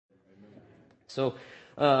So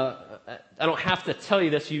I don't have to tell you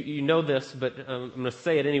this, you know this, but I'm going to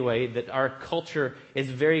say it anyway, that our culture is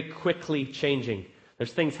very quickly changing.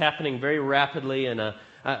 There's things happening very rapidly, and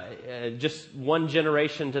just one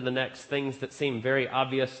generation to the next, things that seem very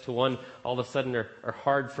obvious to one all of a sudden are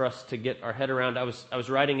hard for us to get our head around. I was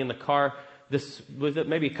riding in the car, this was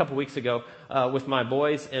maybe a couple weeks ago, with my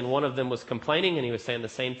boys, and one of them was complaining, and he was saying the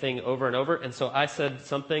same thing over and over. And so I said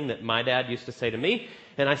something that my dad used to say to me,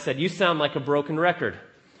 and I said, "You sound like a broken record."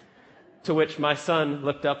 To which my son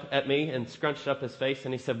looked up at me and scrunched up his face,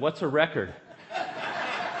 and he said, "What's a record?"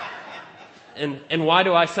 And why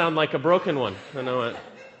do I sound like a broken one? And I went,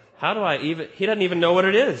 how do I even, he doesn't even know what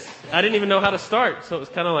it is. I didn't even know how to start. So it was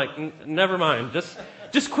kind of like, never mind,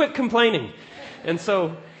 just quit complaining. And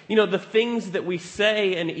so, the things that we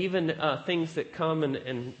say, and even things that come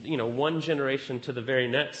and one generation to the very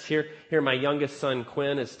next. Here my youngest son,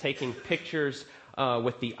 Quinn, is taking pictures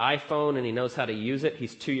with the iPhone, and he knows how to use it.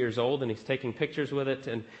 He's 2 years old, and he's taking pictures with it.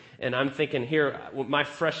 And I'm thinking here, my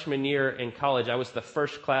freshman year in college, I was the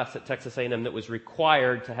first class at Texas A&M that was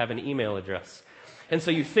required to have an email address. And so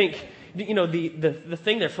you think, the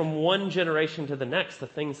thing there from one generation to the next, the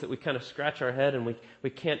things that we kind of scratch our head and we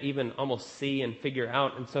can't even almost see and figure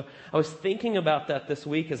out. And so I was thinking about that this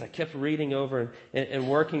week as I kept reading over and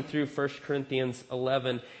working through 1 Corinthians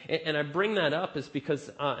 11. And I bring that up is because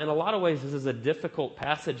in a lot of ways this is a difficult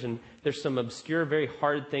passage, and there's some obscure, very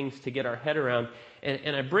hard things to get our head around.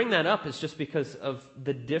 And I bring that up is just because of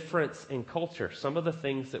the difference in culture. Some of the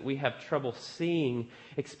things that we have trouble seeing,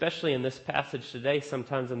 especially in this passage today,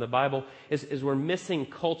 sometimes in the Bible, is we're missing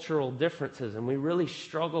cultural differences, and we really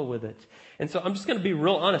struggle with it. And so I'm just going to be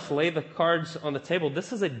real honest, lay the cards on the table.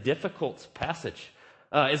 This is a difficult passage.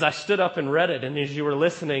 As I stood up and read it, and as you were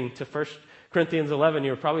listening to 1 Corinthians 11,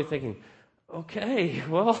 you were probably thinking, okay,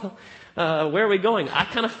 well, where are we going? I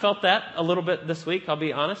kind of felt that a little bit this week, I'll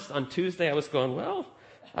be honest. On Tuesday, I was going, well,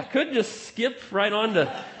 I could just skip right on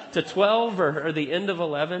to 12 or the end of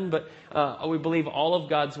 11, but we believe all of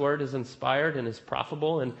God's Word is inspired and is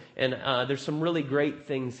profitable, and there's some really great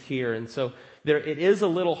things here. And so it is a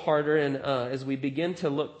little harder, and as we begin to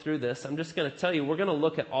look through this, I'm just going to tell you, we're going to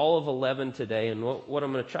look at all of 11 today, and what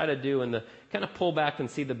I'm going to try to do and kind of pull back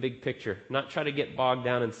and see the big picture, not try to get bogged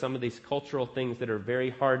down in some of these cultural things that are very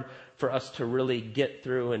hard for us to really get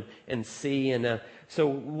through and see. And so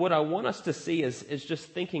what I want us to see is just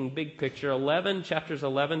thinking big picture. Chapters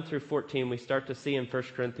 11 through 14, we start to see in 1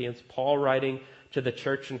 Corinthians, Paul writing to the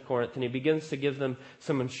church in Corinth, and he begins to give them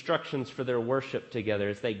some instructions for their worship together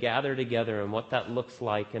as they gather together and what that looks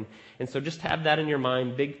like. And so just have that in your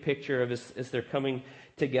mind, big picture of as they're coming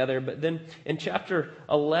together. But then in chapter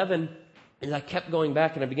 11, as I kept going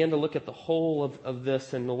back and I began to look at the whole of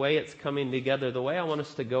this and the way it's coming together, the way I want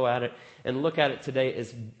us to go at it and look at it today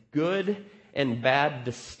is good and bad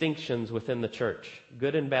distinctions within the church.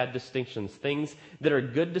 Good and bad distinctions. Things that are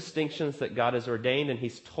good distinctions that God has ordained and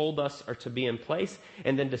He's told us are to be in place.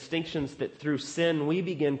 And then distinctions that through sin we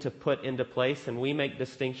begin to put into place, and we make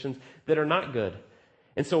distinctions that are not good.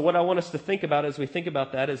 And so what I want us to think about as we think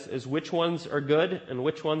about that is which ones are good and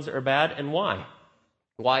which ones are bad and why.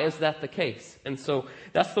 Why is that the case? And so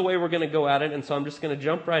that's the way we're going to go at it. And so I'm just going to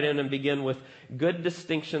jump right in and begin with good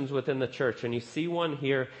distinctions within the church. And you see one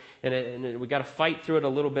here, and we got to fight through it a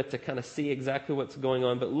little bit to kind of see exactly what's going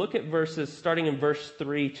on. But look at verses, starting in verse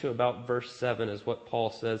 3 to about verse 7 is what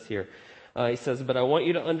Paul says here. He says, "But I want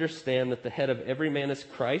you to understand that the head of every man is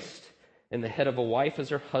Christ, and the head of a wife is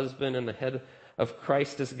her husband, and the head of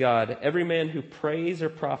Christ is God. Every man who prays or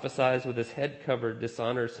prophesies with his head covered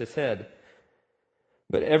dishonors his head.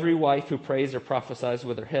 But every wife who prays or prophesies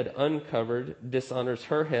with her head uncovered dishonors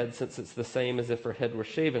her head, since it's the same as if her head were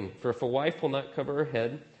shaven. For if a wife will not cover her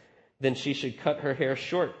head, then she should cut her hair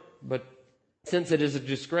short. But since it is a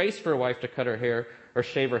disgrace for a wife to cut her hair or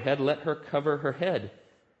shave her head, let her cover her head.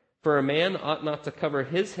 For a man ought not to cover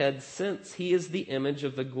his head, since he is the image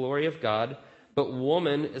of the glory of God, but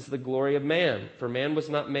woman is the glory of man. For man was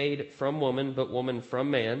not made from woman, but woman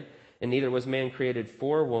from man. And neither was man created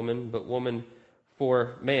for woman, but woman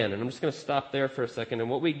for man." And I'm just going to stop there for a second. And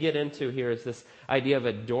what we get into here is this idea of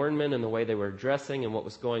adornment and the way they were dressing and what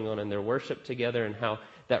was going on in their worship together and how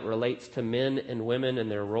that relates to men and women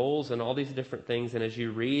and their roles and all these different things. And as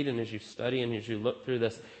you read and as you study and as you look through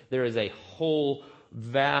this, there is a whole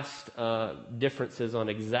vast differences on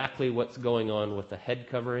exactly what's going on with the head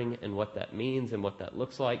covering and what that means and what that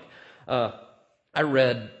looks like. I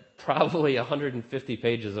read probably 150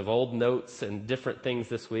 pages of old notes and different things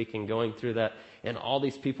this week and going through that, and all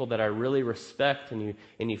these people that I really respect, and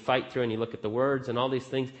you fight through and you look at the words and all these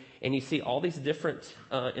things, And you see all these different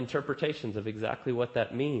interpretations of exactly what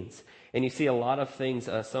that means. And you see a lot of things.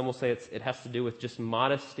 Some will say it has to do with just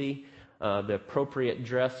modesty, the appropriate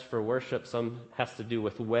dress for worship. Some has to do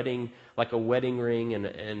with wedding, like a wedding ring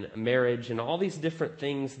and marriage and all these different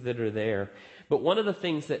things that are there. But one of the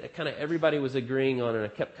things that kind of everybody was agreeing on and I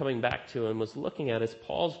kept coming back to and was looking at is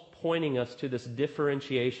Paul's pointing us to this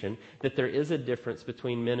differentiation, that there is a difference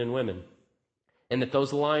between men and women. And that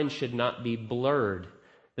those lines should not be blurred.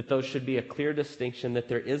 That those should be a clear distinction, that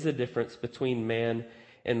there is a difference between man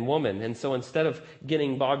and woman. And so instead of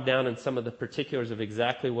getting bogged down in some of the particulars of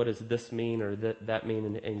exactly what does this mean or that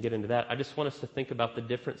mean and get into that, I just want us to think about the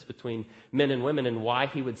difference between men and women and why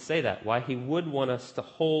he would say that, why he would want us to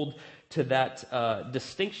hold to that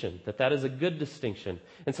distinction, that is a good distinction.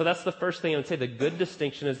 And so that's the first thing I would say. The good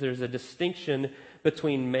distinction is there's a distinction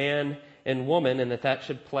between man and woman, and that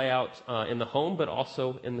should play out in the home, but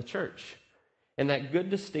also in the church. And that good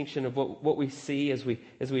distinction of what we see as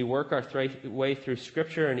we work our way through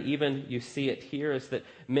Scripture, and even you see it here, is that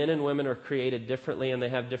men and women are created differently and they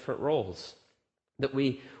have different roles. That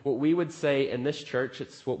what we would say in this church,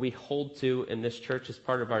 it's what we hold to in this church as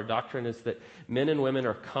part of our doctrine, is that men and women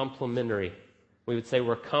are complementary. We would say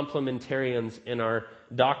we're complementarians in our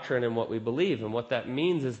doctrine and what we believe. And what that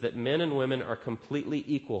means is that men and women are completely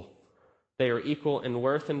equal. They are equal in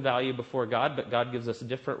worth and value before God, but God gives us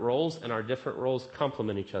different roles, and our different roles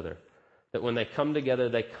complement each other. That when they come together,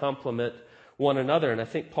 they complement one another. And I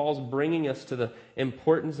think Paul's bringing us to the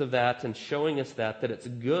importance of that and showing us that it's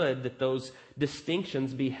good that those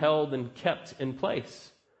distinctions be held and kept in place.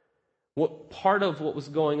 Part of what was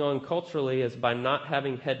going on culturally is by not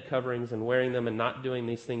having head coverings and wearing them and not doing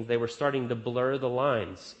these things, they were starting to blur the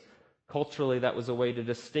lines. Culturally, that was a way to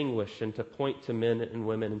distinguish and to point to men and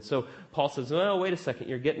women. And so Paul says, well, wait a second,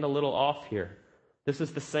 you're getting a little off here. This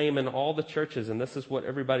is the same in all the churches, and this is what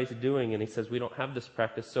everybody's doing. And he says, we don't have this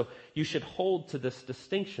practice, so you should hold to this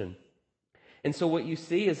distinction. And so what you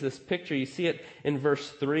see is this picture. You see it in verse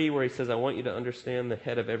 3 where he says, I want you to understand the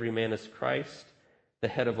head of every man is Christ. The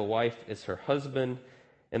head of a wife is her husband.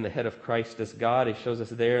 And the head of Christ is God. He shows us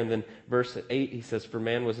there. And then verse 8, he says, for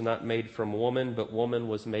man was not made from woman, but woman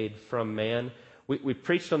was made from man. We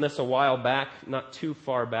preached on this a while back, not too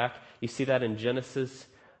far back. You see that in Genesis.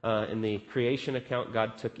 In the creation account,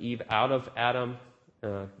 God took Eve out of Adam,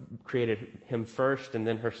 created him first, and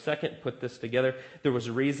then her second, put this together. There was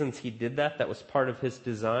reasons he did that. That was part of his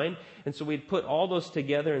design. And so we'd put all those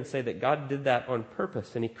together and say that God did that on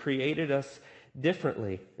purpose, and he created us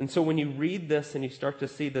differently. And so when you read this and you start to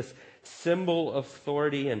see this symbol of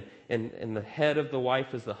authority and the head of the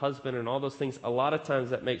wife is the husband and all those things, a lot of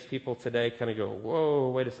times that makes people today kind of go, whoa,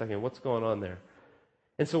 wait a second, what's going on there?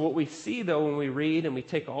 And so what we see, though, when we read and we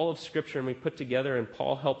take all of Scripture and we put together, and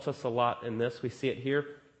Paul helps us a lot in this, we see it here,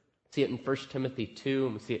 see it in 1 Timothy 2,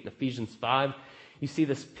 and we see it in Ephesians 5. You see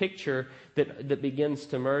this picture that begins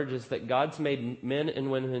to merge is that God's made men and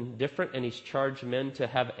women different, and he's charged men to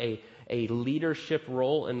have a leadership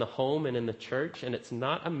role in the home and in the church. And it's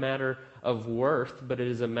not a matter of worth, but it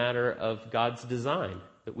is a matter of God's design,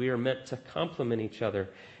 that we are meant to complement each other.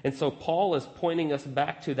 And so Paul is pointing us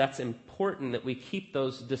back to that's important that we keep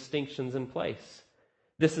those distinctions in place.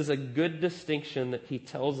 This is a good distinction that he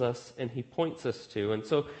tells us and he points us to. And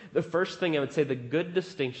so the first thing I would say, the good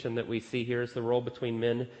distinction that we see here is the role between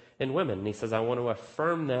men and women. And he says, I want to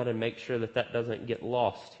affirm that and make sure that doesn't get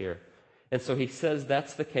lost here. And so he says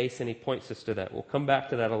that's the case, and he points us to that. We'll come back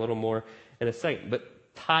to that a little more in a second.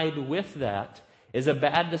 But tied with that is a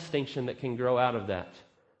bad distinction that can grow out of that.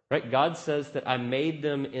 Right? God says that I made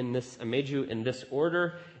you in this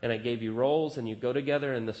order, and I gave you roles, and you go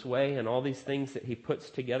together in this way, and all these things that he puts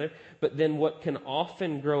together. But then what can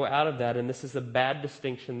often grow out of that, and this is a bad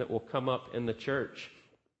distinction that will come up in the church,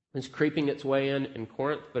 is creeping its way in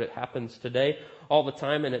Corinth, but it happens today all the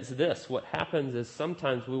time, and it's this. What happens is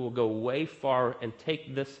sometimes we will go way far and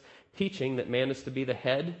take this teaching that man is to be the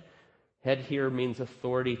head. Head here means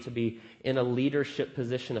authority, to be in a leadership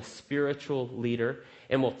position, a spiritual leader.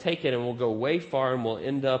 And we'll take it and we'll go way far, and we'll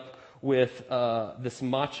end up with this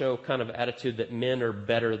macho kind of attitude that men are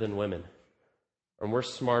better than women. And we're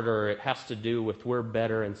smarter, it has to do with we're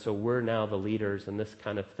better, and so we're now the leaders and this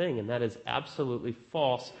kind of thing. And that is absolutely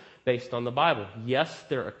false based on the Bible. Yes,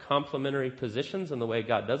 there are complementary positions in the way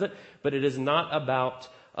God does it, but it is not about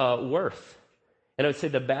worth. And I would say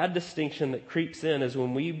the bad distinction that creeps in is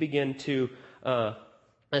when we begin to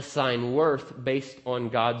assign worth based on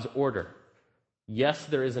God's order. Yes,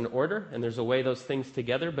 there is an order, and there's a way those things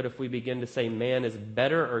together, but if we begin to say man is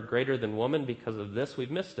better or greater than woman because of this,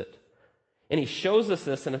 we've missed it. And he shows us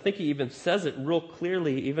this, and I think he even says it real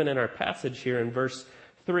clearly, even in our passage here in verse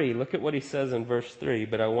 3, look at what he says in verse 3.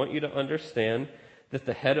 But I want you to understand that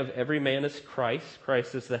the head of every man is Christ.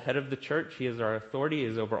 Christ is the head of the church. He is our authority. He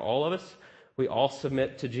is over all of us. We all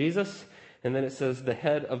submit to Jesus. And then it says the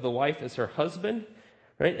head of the wife is her husband.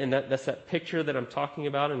 Right? And that's that picture that I'm talking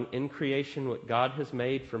about in creation, what God has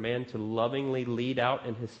made for man to lovingly lead out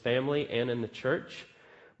in his family and in the church.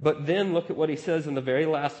 But then look at what he says in the very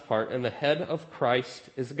last part, and the head of Christ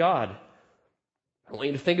is God. I want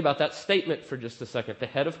you to think about that statement for just a second. The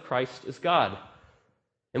head of Christ is God.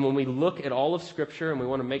 And when we look at all of Scripture and we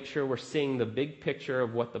want to make sure we're seeing the big picture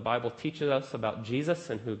of what the Bible teaches us about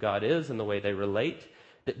Jesus and who God is and the way they relate,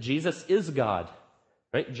 that Jesus is God.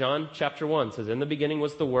 Right? John chapter 1 says, in the beginning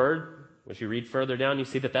was the Word. As you read further down, you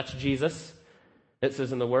see that that's Jesus. It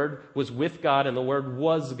says, and the Word was with God, and the Word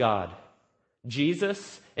was God.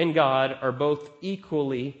 Jesus and God are both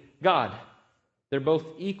equally God. They're both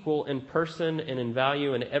equal in person and in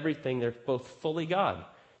value and everything. They're both fully God.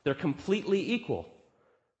 They're completely equal.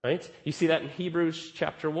 Right? You see that in Hebrews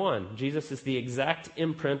chapter 1. Jesus is the exact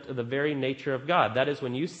imprint of the very nature of God. That is,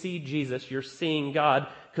 when you see Jesus, you're seeing God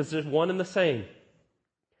because there's one and the same.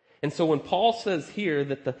 And so when Paul says here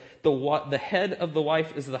that the head of the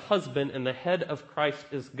wife is the husband and the head of Christ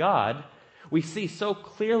is God, we see so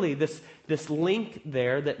clearly this link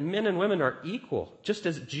there that men and women are equal, just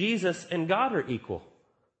as Jesus and God are equal.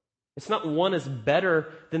 It's not one is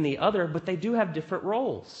better than the other, but they do have different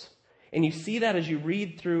roles. And you see that as you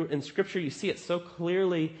read through in Scripture. You see it so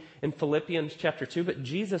clearly in Philippians chapter 2, but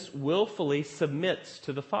Jesus willfully submits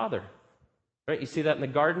to the Father. Right? You see that in the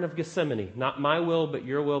Garden of Gethsemane. Not my will, but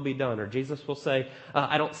your will be done. Or Jesus will say,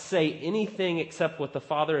 I don't say anything except what the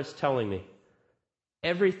Father is telling me.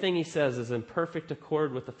 Everything he says is in perfect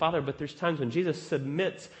accord with the Father, but there's times when Jesus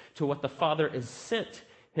submits to what the Father has sent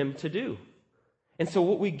him to do. And so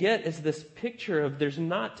what we get is this picture of there's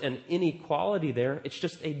not an inequality there, it's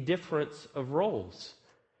just a difference of roles.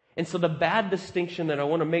 And so the bad distinction that I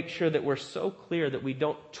want to make sure that we're so clear that we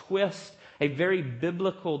don't twist a very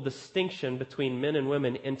biblical distinction between men and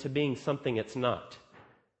women into being something it's not.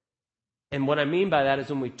 And what I mean by that is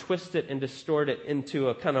when we twist it and distort it into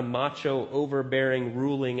a kind of macho, overbearing,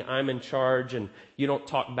 ruling, I'm in charge and you don't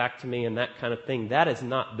talk back to me and that kind of thing, that is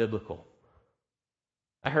not biblical.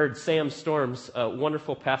 I heard Sam Storms, a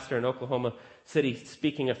wonderful pastor in Oklahoma City,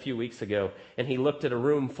 speaking a few weeks ago, and he looked at a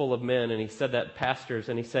room full of men and he said that pastors,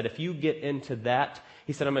 and he said, if you get into that,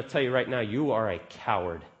 he said, I'm going to tell you right now, you are a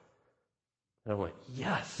coward. And I went,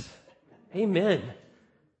 yes, amen.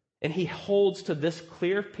 And he holds to this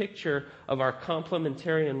clear picture of our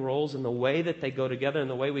complementarian roles and the way that they go together and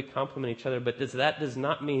the way we complement each other. But that does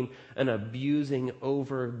not mean an abusing,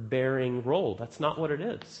 overbearing role. That's not what it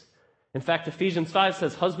is. In fact, Ephesians 5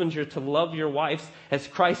 says, husbands, you're to love your wives as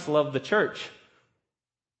Christ loved the church.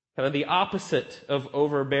 Kind of the opposite of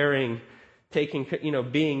overbearing,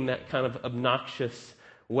 being that kind of obnoxious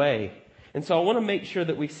way. And so I want to make sure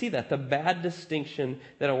that we see that. The bad distinction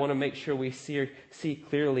that I want to make sure we see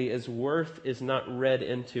clearly is worth is not read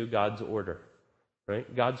into God's order.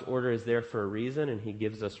 Right? God's order is there for a reason, and he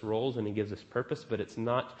gives us roles and he gives us purpose, but it's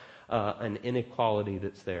not an inequality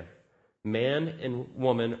that's there. Man and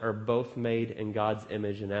woman are both made in God's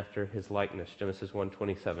image and after his likeness, Genesis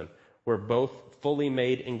 1:27. We're both fully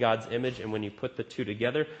made in God's image, and when you put the two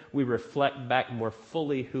together, we reflect back more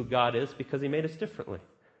fully who God is because he made us differently.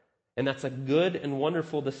 And that's a good and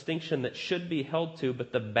wonderful distinction that should be held to,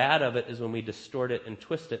 but the bad of it is when we distort it and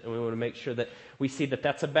twist it, and we want to make sure that we see that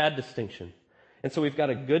that's a bad distinction. And so we've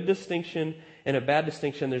got a good distinction and a bad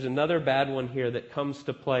distinction. There's another bad one here that comes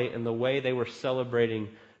to play in the way they were celebrating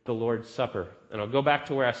the Lord's Supper. And I'll go back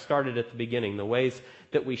to where I started at the beginning, the ways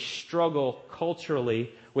that we struggle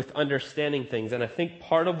culturally with understanding things. And I think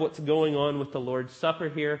part of what's going on with the Lord's Supper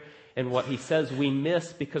here and what he says we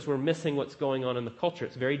miss because we're missing what's going on in the culture.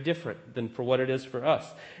 It's very different than for what it is for us.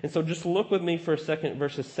 And so just look with me for a second,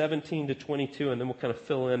 verses 17 to 22, and then we'll kind of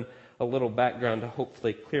fill in a little background to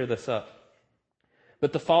hopefully clear this up.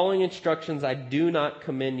 But the following instructions I do not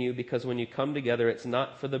commend you, because when you come together, it's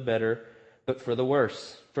not for the better, but for the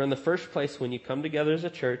worse. For in the first place, when you come together as a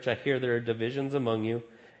church, I hear there are divisions among you,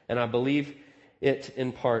 and I believe it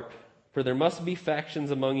in part. For there must be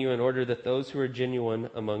factions among you in order that those who are genuine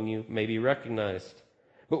among you may be recognized.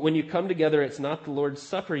 But when you come together, it's not the Lord's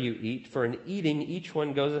Supper you eat, for in eating each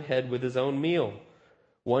one goes ahead with his own meal.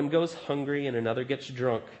 One goes hungry and another gets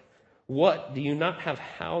drunk. What, do you not have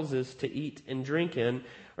houses to eat and drink in,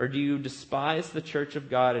 or do you despise the church of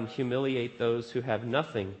God and humiliate those who have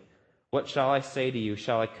nothing? What shall I say to you?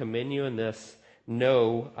 Shall I commend you in this,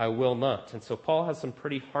 No, I will not. And so Paul has some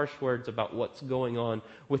pretty harsh words about what's going on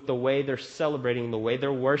with the way they're celebrating, the way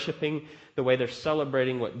they're worshiping, the way they're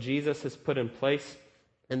celebrating what Jesus has put in place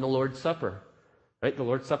in the Lord's Supper. Right? The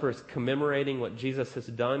Lord's Supper is commemorating what Jesus has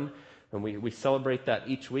done, and we celebrate that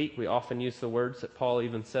each week. We often use the words that Paul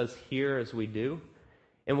even says here as we do.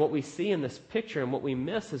 And what we see in this picture and what we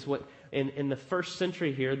miss is what in the first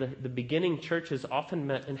century here, the beginning churches often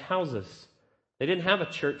met in houses. They didn't have a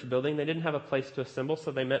church building. They didn't have a place to assemble,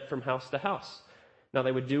 so they met from house to house. Now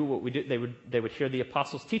they would do what we do. They would hear the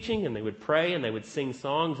apostles' teaching, and they would pray, and they would sing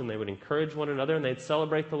songs, and they would encourage one another, and they'd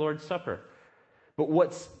celebrate the Lord's Supper. But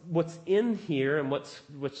what's in here and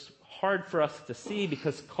what's hard for us to see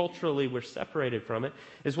because culturally we're separated from it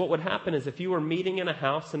is what would happen is if you were meeting in a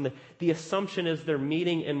house and the assumption is they're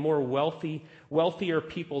meeting in more wealthier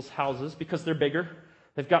people's houses because they're bigger.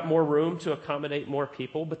 They've got more room to accommodate more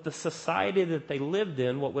people. But the society that they lived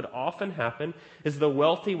in, what would often happen is the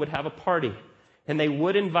wealthy would have a party and they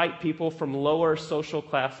would invite people from lower social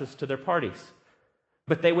classes to their parties.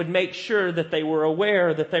 But they would make sure that they were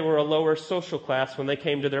aware that they were a lower social class when they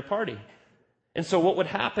came to their party. And so what would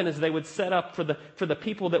happen is they would set up for the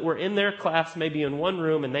people that were in their class maybe in one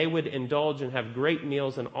room, and they would indulge and have great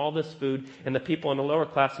meals and all this food, and the people in the lower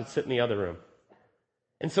class would sit in the other room.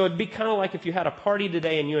 And so it'd be kind of like if you had a party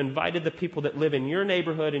today and you invited the people that live in your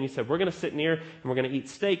neighborhood and you said, we're going to sit in here and we're going to eat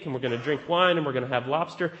steak and we're going to drink wine and we're going to have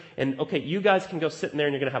lobster. And okay, you guys can go sit in there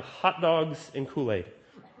and you're going to have hot dogs and Kool-Aid.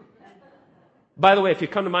 By the way, if you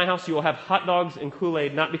come to my house, you will have hot dogs and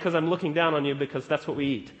Kool-Aid, not because I'm looking down on you, because that's what we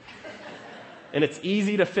eat. And it's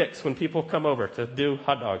easy to fix when people come over to do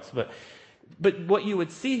hot dogs. But what you would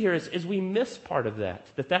see here is we miss part of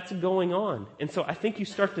that's going on. And so I think you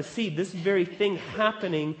start to see this very thing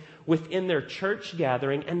happening within their church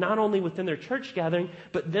gathering, and not only within their church gathering,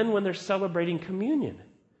 but then when they're celebrating communion.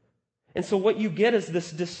 And so what you get is this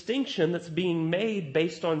distinction that's being made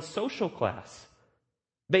based on social class,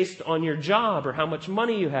 based on your job or how much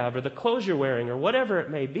money you have or the clothes you're wearing or whatever it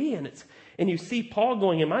may be. And you see Paul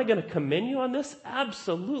going, am I going to commend you on this?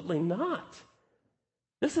 Absolutely not.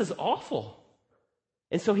 This is awful.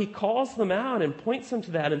 And so he calls them out and points them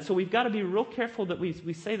to that. And so we've got to be real careful that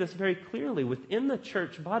we say this very clearly. Within the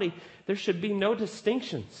church body, there should be no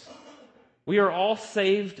distinctions. We are all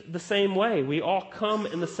saved the same way. We all come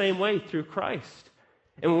in the same way through Christ.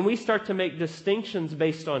 And when we start to make distinctions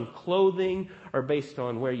based on clothing or based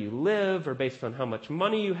on where you live or based on how much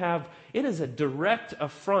money you have, it is a direct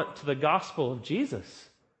affront to the gospel of Jesus.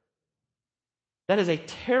 That is a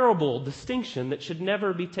terrible distinction that should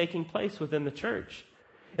never be taking place within the church.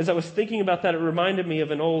 As I was thinking about that, it reminded me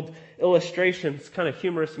of an old illustration. It's kind of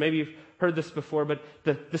humorous. Maybe you've heard this before, but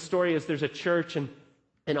the story is there's a church and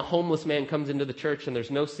a homeless man comes into the church and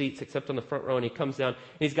there's no seats except on the front row, and he comes down and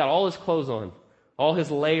he's got all his clothes on. All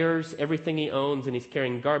his layers, everything he owns, and he's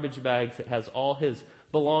carrying garbage bags that has all his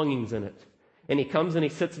belongings in it. And he comes and he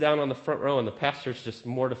sits down on the front row, and the pastor's just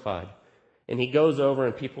mortified. And he goes over,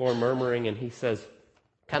 and people are murmuring, and he says,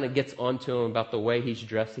 kind of gets onto him about the way he's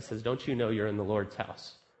dressed. He says, don't you know you're in the Lord's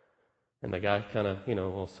house? And the guy kind of,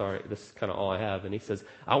 well, sorry, this is kind of all I have. And he says,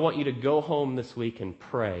 I want you to go home this week and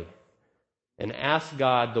pray and ask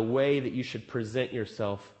God the way that you should present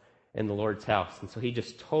yourself in the Lord's house. And so he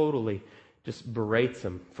just totally berates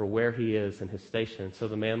him for where he is in his station. And so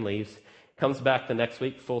the man leaves, comes back the next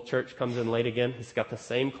week, full church, comes in late again. He's got the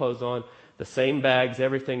same clothes on, the same bags,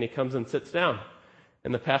 everything. He comes and sits down.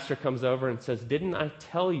 And the pastor comes over and says, didn't I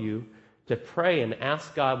tell you to pray and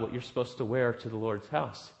ask God what you're supposed to wear to the Lord's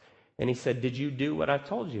house? And he said, did you do what I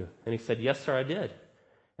told you? And he said, yes, sir, I did.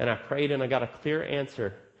 And I prayed and I got a clear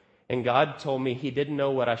answer. And God told me he didn't know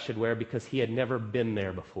what I should wear because he had never been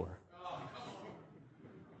there before.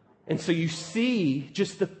 And so you see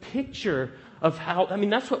just the picture of how,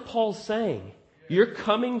 that's what Paul's saying. You're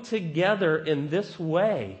coming together in this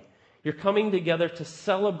way. You're coming together to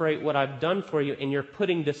celebrate what I've done for you, and you're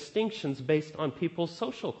putting distinctions based on people's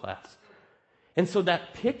social class. And so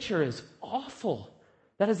that picture is awful.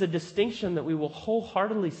 That is a distinction that we will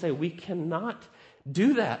wholeheartedly say we cannot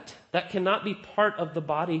do that. That cannot be part of the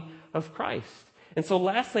body of Christ. And so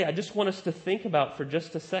lastly, I just want us to think about for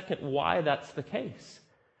just a second why that's the case.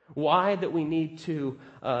 Why that we need to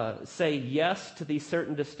say yes to these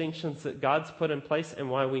certain distinctions that God's put in place, and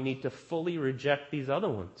why we need to fully reject these other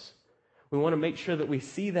ones. We want to make sure that we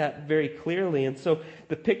see that very clearly. And so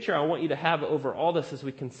the picture I want you to have over all this as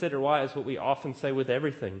we consider why is what we often say with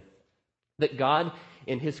everything. That God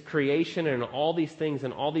in His creation and all these things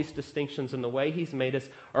and all these distinctions and the way He's made us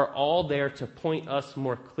are all there to point us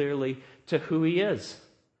more clearly to who He is.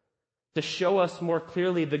 to show us more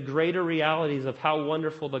clearly the greater realities of how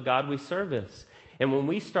wonderful the God we serve is. And when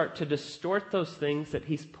we start to distort those things that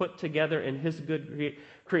He's put together in His good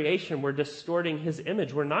creation, we're distorting His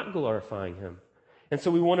image. We're not glorifying Him. And so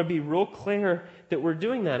we want to be real clear that we're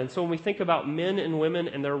doing that. And so when we think about men and women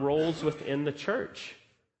and their roles within the church,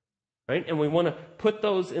 right? And we want to put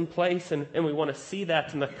those in place, and we want to see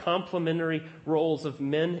that in the complementary roles of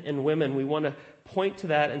men and women. We want to point to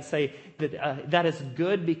that and say that that is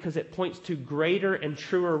good because it points to greater and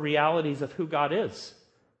truer realities of who God is.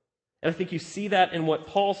 And I think you see that in what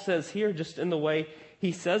Paul says here, just in the way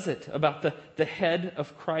he says it about the head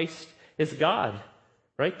of Christ is God.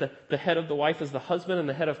 Right? The head of the wife is the husband, and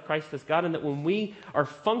the head of Christ is God. And that when we are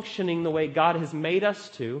functioning the way God has made us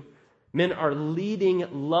to, men are leading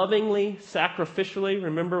lovingly, sacrificially.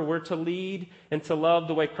 Remember, we're to lead and to love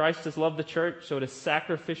the way Christ has loved the church. So it is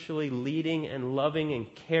sacrificially leading and loving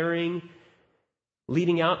and caring,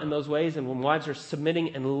 leading out in those ways. And when wives are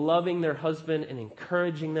submitting and loving their husband and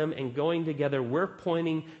encouraging them and going together, we're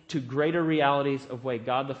pointing to greater realities of the way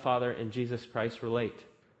God the Father and Jesus Christ relate.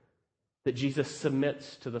 That Jesus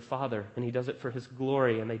submits to the Father, and He does it for His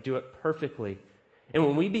glory, and they do it perfectly. And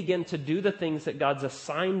when we begin to do the things that God's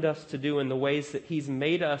assigned us to do in the ways that He's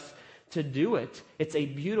made us to do it, it's a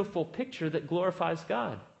beautiful picture that glorifies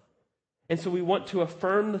God. And so we want to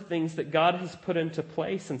affirm the things that God has put into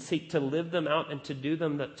place and seek to live them out and to do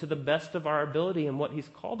them to the best of our ability and what He's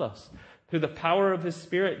called us, through the power of His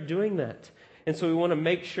Spirit doing that. And so we want to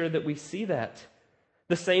make sure that we see that.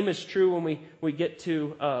 The same is true when we get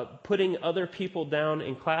to putting other people down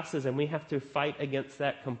in classes, and we have to fight against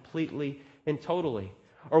that completely and totally.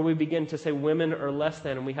 Or we begin to say women are less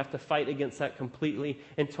than, and we have to fight against that completely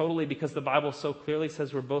and totally because the Bible so clearly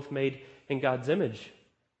says we're both made in God's image.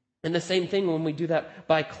 And the same thing when we do that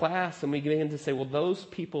by class, and we begin to say, well, those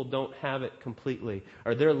people don't have it completely,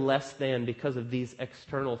 or they're less than because of these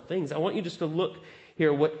external things. I want you just to look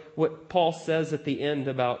here what Paul says at the end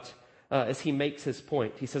about as he makes his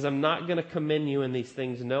point. He says, I'm not going to commend you in these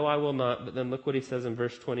things. No, I will not. But then look what he says in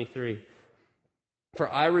verse 23.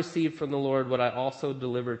 For I received from the Lord what I also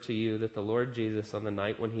delivered to you, that the Lord Jesus, on the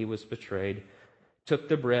night when He was betrayed, took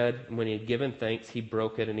the bread, and when He had given thanks, He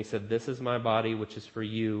broke it, and He said, this is my body, which is for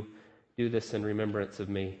you. Do this in remembrance of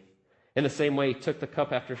me. In the same way, He took the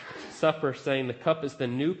cup after supper, saying, the cup is the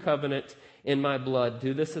new covenant in my blood.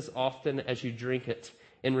 Do this as often as you drink it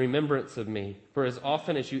in remembrance of me. For as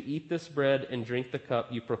often as you eat this bread and drink the cup,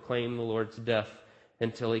 you proclaim the Lord's death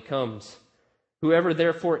until He comes. Whoever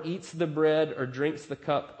therefore eats the bread or drinks the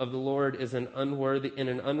cup of the Lord in an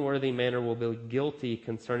unworthy manner will be guilty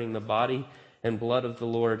concerning the body and blood of the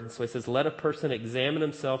Lord. And so he says, let a person examine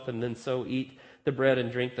himself and then so eat the bread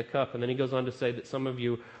and drink the cup. And then he goes on to say that some of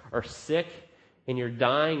you are sick and you're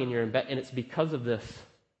dying and you're in bed, and it's because of this.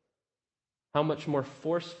 How much more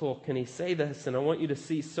forceful can he say this? And I want you to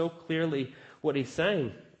see so clearly what he's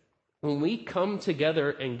saying. When we come together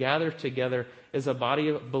and gather together as a body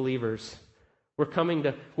of believers, we're coming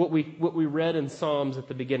to what we read in Psalms at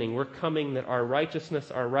the beginning. We're coming that our righteousness,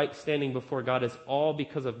 our right standing before God is all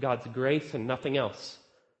because of God's grace and nothing else.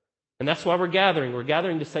 And that's why we're gathering. We're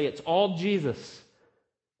gathering to say it's all Jesus.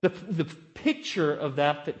 The picture of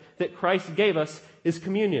that Christ gave us is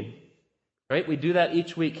communion. Right? We do that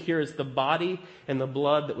each week. Here is the body and the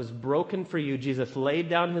blood that was broken for you. Jesus laid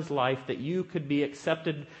down His life that you could be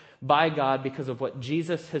accepted by God because of what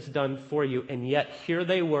Jesus has done for you. And yet here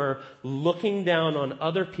they were looking down on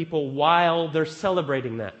other people while they're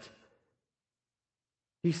celebrating that.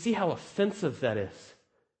 You see how offensive that is?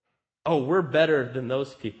 Oh, we're better than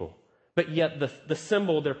those people. But yet the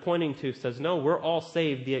symbol they're pointing to says, no, we're all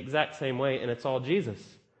saved the exact same way, and it's all Jesus.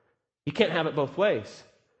 You can't have it both ways.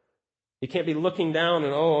 You can't be looking down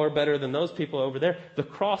and, oh, we're better than those people over there. The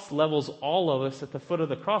cross levels all of us at the foot of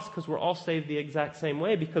the cross because we're all saved the exact same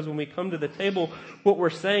way. Because when we come to the table, what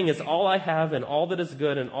we're saying is all I have and all that is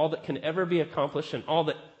good and all that can ever be accomplished and all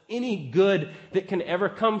that any good that can ever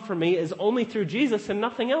come from me is only through Jesus and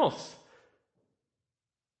nothing else.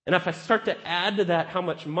 And if I start to add to that how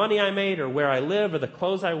much money I made or where I live or the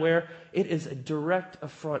clothes I wear, it is a direct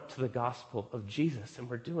affront to the gospel of Jesus, and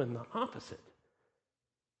we're doing the opposite.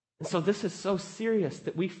 And so this is so serious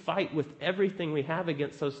that we fight with everything we have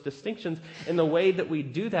against those distinctions. And the way that we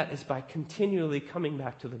do that is by continually coming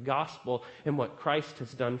back to the gospel and what Christ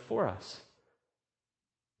has done for us.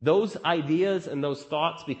 Those ideas and those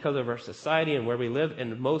thoughts, because of our society and where we live,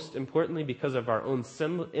 and most importantly because of our own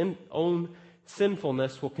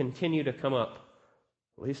sinfulness, will continue to come up.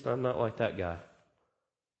 At least I'm not like that guy.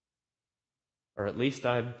 Or at least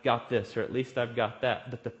I've got this, or at least I've got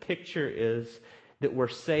that. But the picture is that we're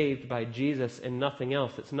saved by Jesus and nothing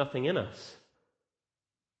else. It's nothing in us.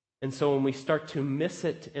 And so when we start to miss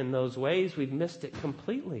it in those ways, we've missed it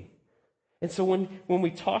completely. And so when we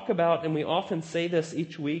talk about, and we often say this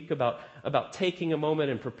each week about taking a moment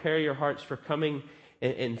and prepare your hearts for coming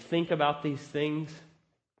and think about these things,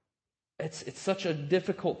 it's such a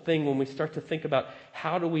difficult thing when we start to think about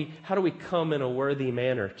how do we come in a worthy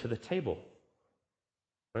manner to the table,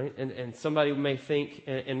 right? And somebody may think,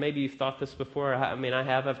 and maybe you've thought this before.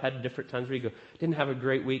 I've had different times where you go, didn't have a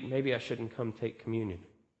great week, maybe I shouldn't come take communion.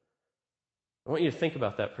 I want you to think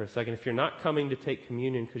about that for a second. If you're not coming to take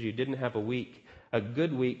communion because you didn't have a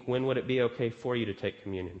good week, when would it be okay for you to take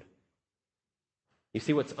communion? You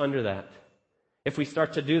see what's under that? If we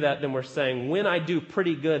start to do that, then we're saying, when I do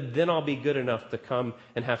pretty good, then I'll be good enough to come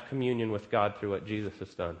and have communion with God through what Jesus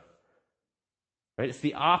has done. Right? It's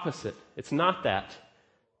the opposite. It's not that.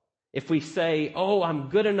 If we say, oh, I'm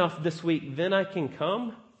good enough this week, then I can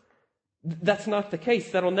come, that's not the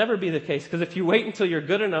case. That'll never be the case, because if you wait until you're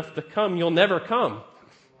good enough to come, you'll never come.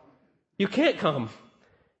 You can't come.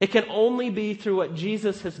 It can only be through what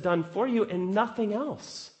Jesus has done for you and nothing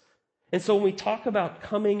else. And so when we talk about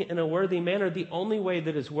coming in a worthy manner, the only way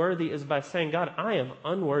that is worthy is by saying, God, I am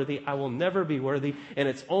unworthy. I will never be worthy. And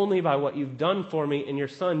it's only by what you've done for me in your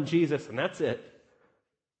Son, Jesus, and that's it.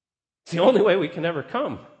 It's the only way we can ever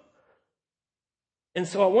come. And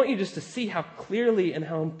so I want you just to see how clearly and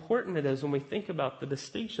how important it is when we think about the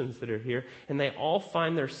distinctions that are here, and they all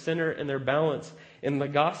find their center and their balance in the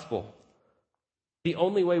gospel. The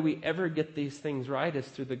only way we ever get these things right is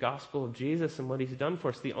through the gospel of Jesus and what he's done for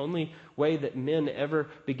us. The only way that men ever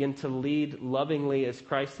begin to lead lovingly as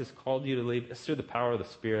Christ has called you to lead is through the power of the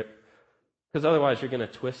Spirit. Because otherwise you're going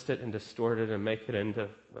to twist it and distort it and make it into,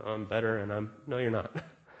 I'm better and no, you're not.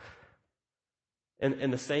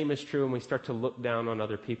 And the same is true when we start to look down on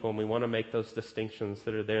other people and we want to make those distinctions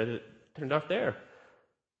that are there, that they're not there.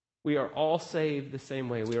 We are all saved the same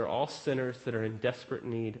way. We are all sinners that are in desperate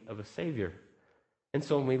need of a Savior. And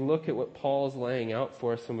so when we look at what Paul is laying out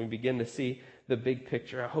for us and we begin to see the big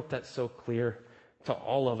picture, I hope that's so clear to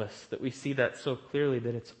all of us, that we see that so clearly,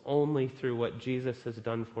 that it's only through what Jesus has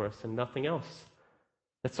done for us and nothing else.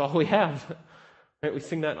 That's all we have. Right? We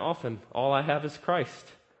sing that often. All I have is Christ.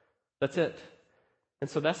 That's it. And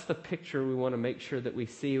so that's the picture we want to make sure that we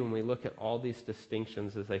see when we look at all these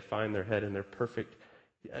distinctions as they find their head and their perfect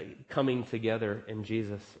coming together in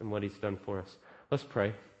Jesus and what he's done for us. Let's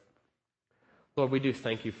pray. Lord, we do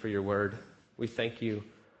thank you for your word. We thank you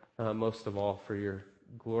most of all for your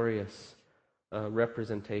glorious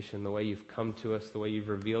representation, the way you've come to us, the way you've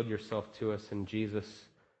revealed yourself to us in Jesus.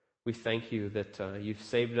 We thank you that you've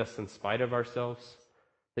saved us in spite of ourselves,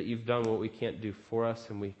 that you've done what we can't do for us,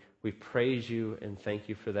 and we praise you and thank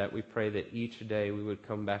you for that. We pray that each day we would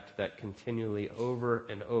come back to that continually over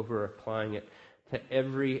and over, applying it to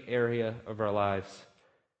every area of our lives.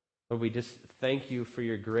 Lord, we just thank you for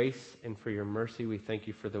your grace and for your mercy. We thank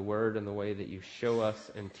you for the word and the way that you show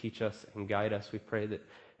us and teach us and guide us. We pray that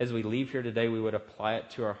as we leave here today, we would apply it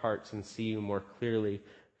to our hearts and see you more clearly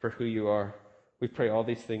for who you are. We pray all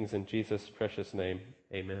these things in Jesus' precious name.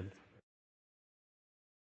 Amen.